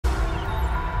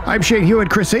I'm Shane Hewitt.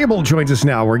 Chris Abel joins us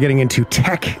now. We're getting into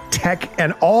tech,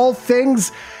 and all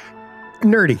things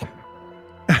nerdy.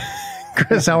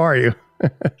 Chris, how are you?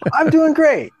 I'm doing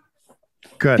great.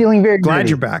 Good. Feeling very glad nerdy.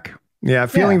 You're back. Yeah,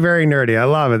 feeling very nerdy. I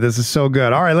love it. This is so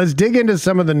good. All right, let's dig into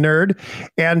some of the nerd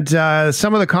and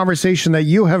some of the conversation that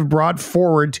you have brought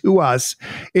forward to us,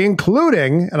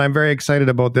 including, and I'm very excited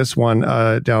about this one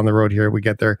down the road here. We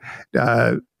get there.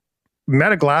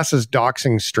 Meta glasses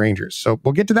doxing strangers. So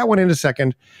we'll get to that one in a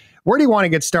second. Where do you want to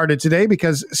get started today?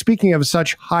 Because speaking of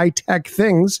such high-tech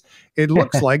things, it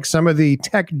looks like some of the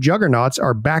tech juggernauts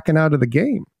are backing out of the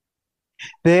game.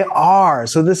 They are.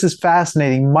 So this is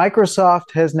fascinating.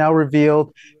 Microsoft has now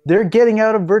revealed they're getting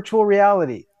out of virtual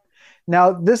reality.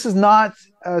 Now, this is not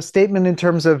a statement in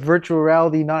terms of virtual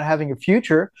reality not having a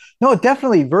future. No,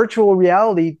 definitely virtual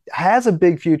reality has a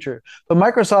big future, but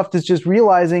Microsoft is just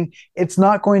realizing it's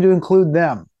not going to include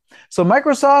them. So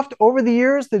Microsoft, over the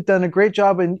years, they've done a great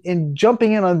job in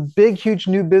jumping in on big, huge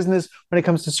new business when it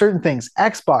comes to certain things.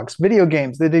 Xbox, video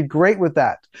games, they did great with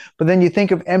that. But then you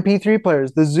think of MP3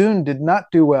 players, the Zune did not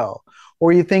do well.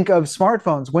 Or you think of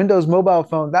smartphones, Windows mobile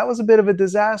phone, that was a bit of a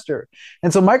disaster.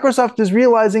 And so Microsoft is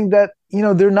realizing that,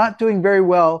 they're not doing very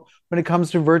well when it comes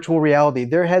to virtual reality.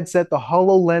 Their headset, the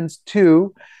HoloLens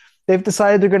 2, they've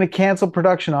decided they're going to cancel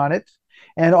production on it.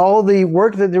 And all the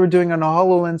work that they were doing on the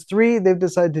HoloLens 3, they've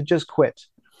decided to just quit.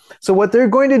 So what they're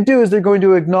going to do is they're going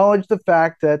to acknowledge the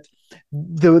fact that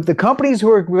the companies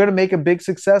who are going to make a big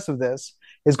success of this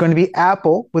is going to be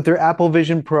Apple with their Apple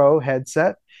Vision Pro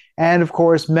headset, and of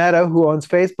course Meta, who owns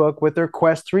Facebook, with their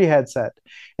Quest 3 headset.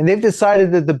 And they've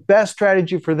decided that the best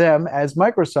strategy for them as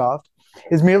Microsoft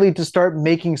is merely to start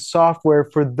making software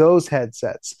for those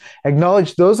headsets.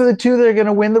 Acknowledge those are the two that are going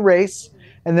to win the race.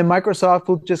 And then Microsoft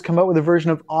will just come out with a version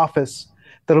of Office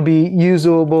that'll be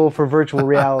usable for virtual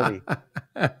reality.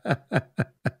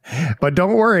 But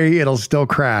don't worry, it'll still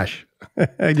crash.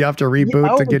 You have to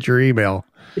reboot to get your email.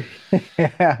 So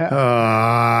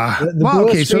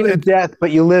death,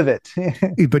 but you live it.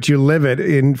 But you live it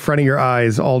in front of your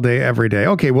eyes all day, every day.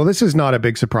 Okay, well, this is not a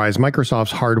big surprise.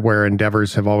 Microsoft's hardware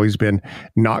endeavors have always been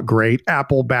not great.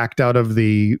 Apple backed out of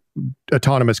the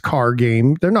autonomous car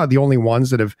game. They're not the only ones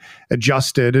that have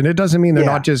adjusted, and it doesn't mean they're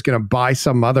not just going to buy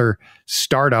some other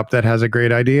startup that has a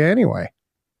great idea anyway.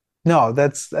 No,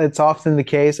 that's often the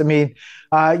case. I mean,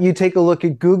 you take a look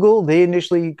at Google. They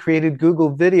initially created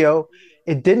Google Video.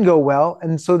 It didn't go well,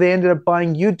 and so they ended up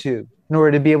buying YouTube in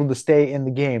order to be able to stay in the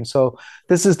game. So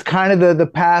this is kind of the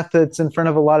path that's in front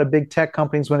of a lot of big tech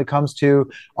companies when it comes to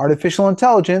artificial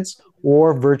intelligence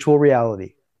or virtual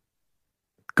reality.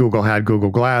 Google had Google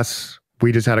Glass.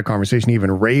 We just had a conversation.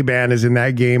 Even Ray-Ban is in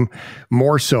that game,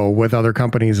 more so with other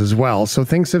companies as well. So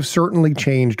things have certainly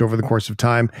changed over the course of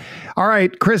time. All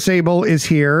right, Chris Abel is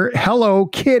here. Hello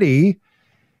Kitty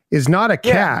is not a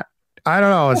cat. I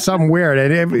don't know. It's something weird.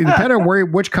 And depending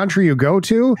on which country you go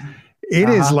to, it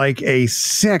is like a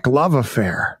sick love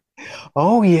affair.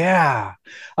 Oh, yeah.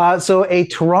 So a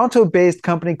Toronto-based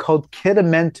company called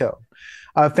Kidamento,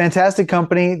 a fantastic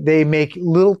company. They make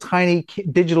little tiny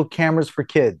digital cameras for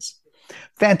kids.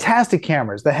 Fantastic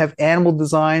cameras that have animal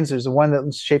designs. There's one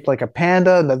that's shaped like a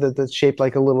panda, another that's shaped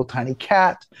like a little tiny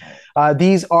cat.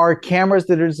 These are cameras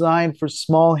that are designed for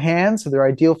small hands, so they're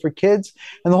ideal for kids.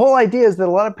 And the whole idea is that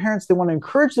a lot of parents, they want to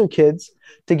encourage their kids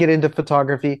to get into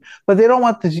photography, but they don't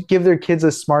want to give their kids a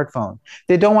smartphone.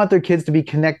 They don't want their kids to be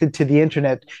connected to the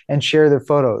internet and share their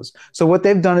photos. So what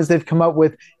they've done is they've come up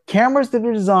with cameras that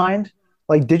are designed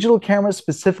like digital cameras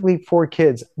specifically for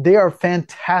kids. They are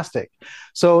fantastic.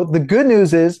 So the good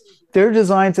news is their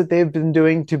designs that they've been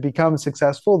doing to become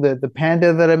successful, the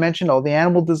panda that I mentioned, all the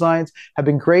animal designs have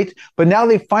been great, but now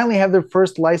they finally have their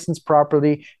first licensed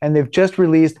property, and they've just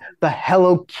released the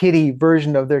Hello Kitty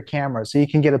version of their camera. So you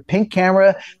can get a pink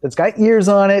camera that's got ears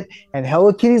on it and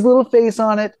Hello Kitty's little face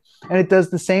on it, and it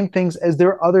does the same things as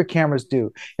their other cameras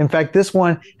do. In fact, this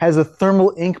one has a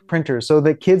thermal ink printer so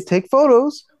that kids take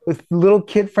photos with little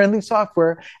kid-friendly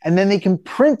software, and then they can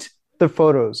print the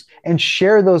photos and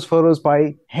share those photos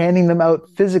by handing them out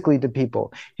physically to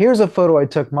people. Here's a photo I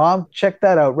took, Mom. Check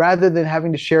that out, rather than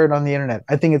having to share it on the internet.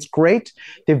 I think it's great.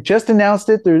 They've just announced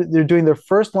it. They're doing their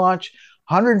first launch,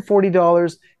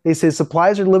 $140. They say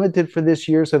supplies are limited for this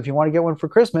year, so if you want to get one for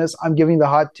Christmas, I'm giving the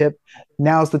hot tip.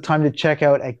 Now's the time to check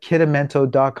out at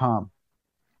kidamento.com.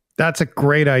 That's a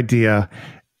great idea.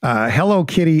 Hello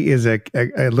Kitty is a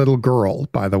little girl,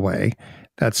 by the way,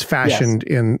 that's fashioned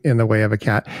in the way of a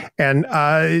cat. And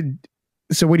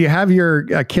so when you have your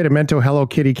Kidamento Hello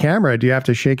Kitty camera, do you have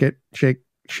to shake it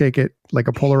like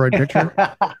a Polaroid picture?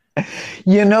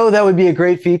 That would be a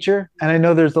great feature. And I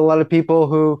know there's a lot of people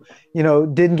who,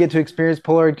 didn't get to experience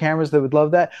Polaroid cameras that would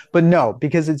love that. But no,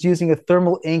 because it's using a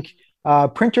thermal ink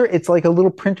printer, it's like a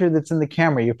little printer that's in the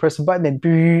camera. You press a button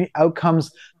and out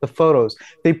comes the photos.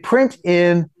 They print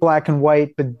in black and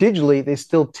white, but digitally, they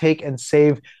still take and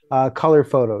save color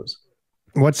photos.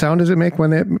 What sound does it make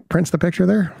when it prints the picture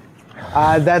there?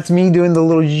 That's me doing the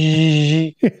little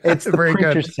it's the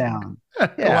printer good sound.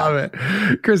 Yeah. Love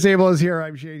it. Chris Abel is here.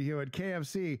 I'm Shane Hewitt.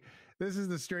 KFC. This is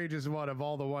the strangest one of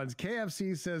all the ones.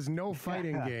 KFC says no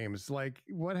fighting games. Like,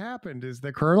 what happened? Is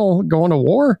the Colonel going to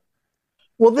war?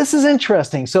 Well, this is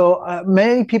interesting. So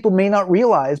many people may not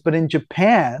realize, but in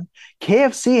Japan,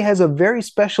 KFC has a very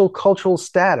special cultural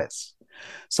status.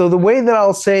 So the way that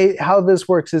I'll say how this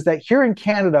works is that here in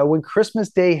Canada, when Christmas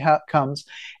Day comes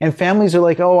and families are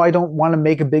like, oh, I don't want to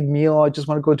make a big meal, I just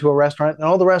want to go to a restaurant, and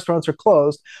all the restaurants are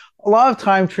closed, a lot of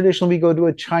time, traditionally, we go to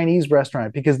a Chinese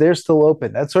restaurant because they're still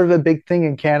open. That's sort of a big thing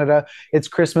in Canada. It's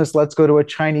Christmas, let's go to a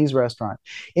Chinese restaurant.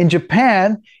 In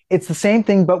Japan, it's the same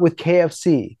thing, but with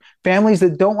KFC. Families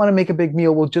that don't want to make a big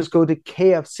meal will just go to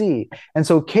KFC. And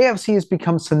so KFC has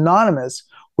become synonymous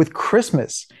with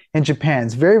Christmas in Japan.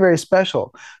 It's very, very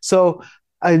special. So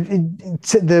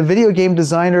the video game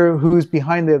designer who's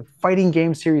behind the fighting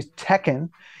game series Tekken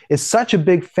is such a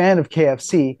big fan of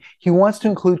KFC, he wants to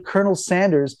include Colonel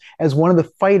Sanders as one of the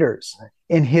fighters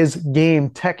in his game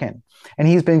Tekken. And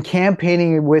he's been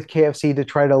campaigning with KFC to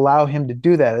try to allow him to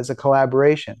do that as a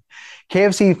collaboration.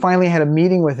 KFC finally had a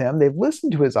meeting with him. They've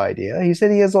listened to his idea. He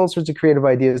said he has all sorts of creative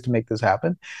ideas to make this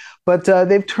happen, but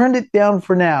they've turned it down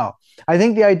for now. I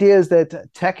think the idea is that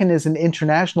Tekken is an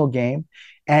international game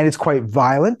and it's quite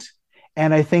violent.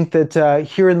 And I think that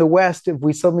here in the West, if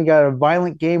we suddenly got a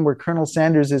violent game where Colonel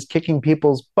Sanders is kicking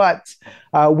people's butts,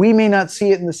 we may not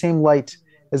see it in the same light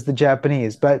as the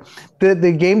Japanese. But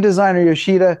the game designer,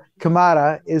 Yoshida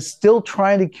Kamada, is still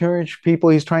trying to encourage people.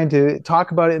 He's trying to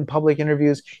talk about it in public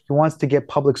interviews. He wants to get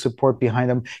public support behind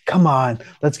him. Come on,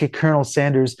 let's get Colonel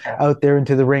Sanders out there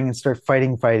into the ring and start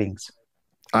fighting fightings.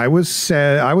 I was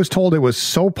told it was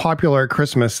so popular at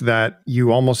Christmas that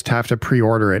you almost have to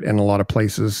pre-order it in a lot of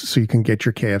places so you can get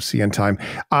your KFC in time.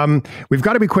 We've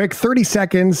got to be quick. 30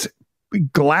 seconds.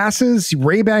 Glasses,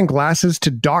 Ray-Ban glasses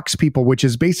to dox people, which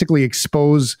is basically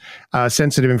expose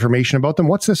sensitive information about them.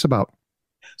 What's this about?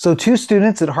 So 2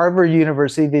 students at Harvard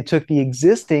University, they took the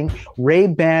existing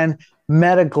Ray-Ban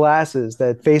Meta glasses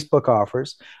that Facebook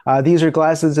offers. These are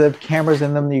glasses that have cameras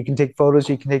in them. You can take photos,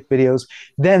 you can take videos.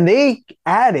 Then they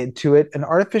added to it an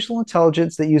artificial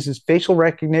intelligence that uses facial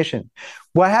recognition.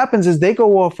 What happens is they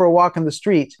go for a walk on the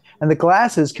street and the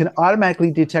glasses can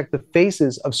automatically detect the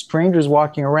faces of strangers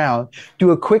walking around,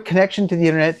 do a quick connection to the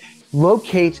internet,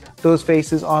 locate those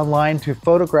faces online to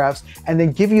photographs, and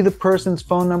then give you the person's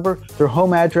phone number, their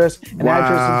home address, and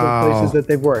addresses of places that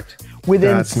they've worked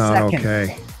within seconds. That's not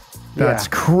okay. That's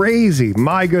crazy.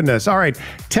 My goodness. All right.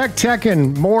 Tech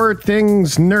and more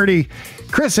things nerdy.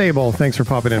 Chris Abel, thanks for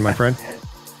popping in, my friend.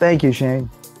 Thank you, Shane.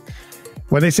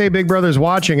 When they say Big Brother's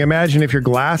watching, imagine if your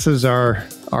glasses are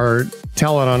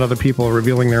telling on other people,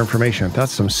 revealing their information.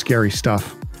 That's some scary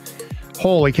stuff.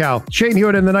 Holy cow. Shane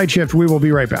Hewitt in the Night Shift. We will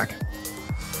be right back.